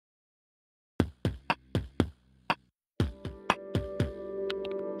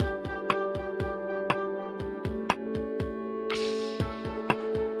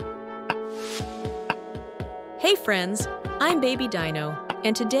Hey friends, I'm Baby Dino,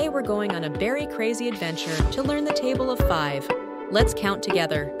 and today we're going on a very crazy adventure to learn the table of 5. Let's count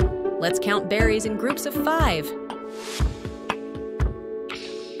together. Let's count berries in groups of 5.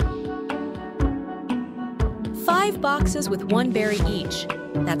 5 boxes with 1 berry each.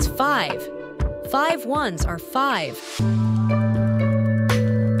 That's 5. 5 ones are 5.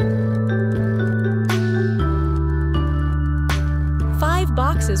 5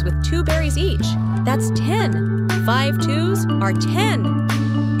 boxes with 2 berries each. That's 10. 5 twos are 10.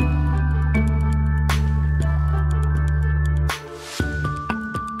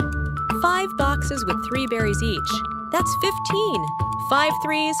 5 boxes with 3 berries each. That's 15. 5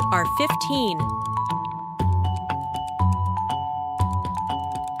 threes are 15.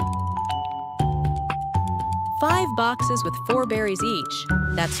 5 boxes with 4 berries each.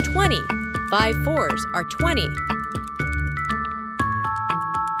 That's 20. 5 fours are 20.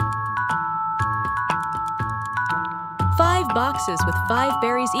 5 boxes with 5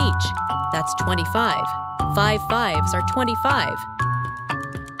 berries each. That's 25. 5 fives are 25.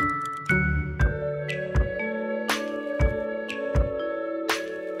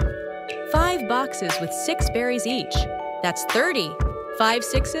 5 boxes with 6 berries each. That's 30. 5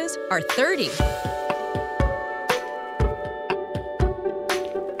 sixes are 30.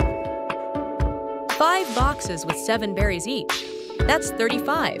 5 boxes with 7 berries each. That's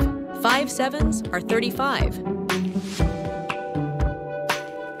 35. 5 sevens are 35.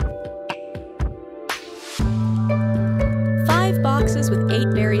 5 boxes with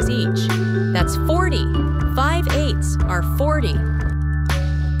 8 berries each. That's 40. 5 eights are 40.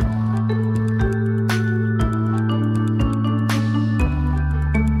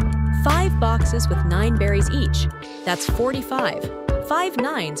 5 boxes with 9 berries each. That's 45. 5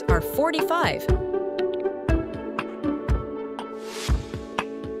 nines are 45.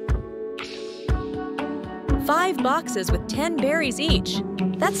 5 boxes with 10 berries each.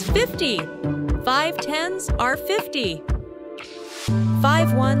 That's 50. 5 tens are 50.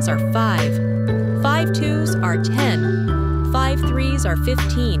 5 ones are 5. 5 twos are 10. 5 threes are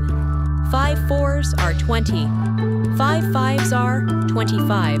 15. 5 fours are 20. 5 fives are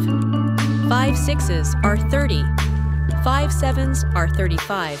 25. 5 sixes are 30. 5 sevens are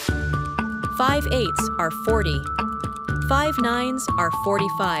 35. 5 eights are 40. 5 nines are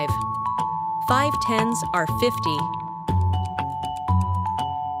 45. 5 tens are 50.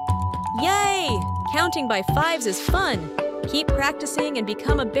 Yay! Counting by 5s is fun. Keep practicing and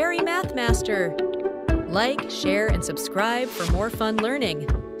become a berry math master. Like, share, and subscribe for more fun learning.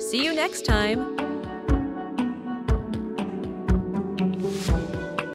 See you next time.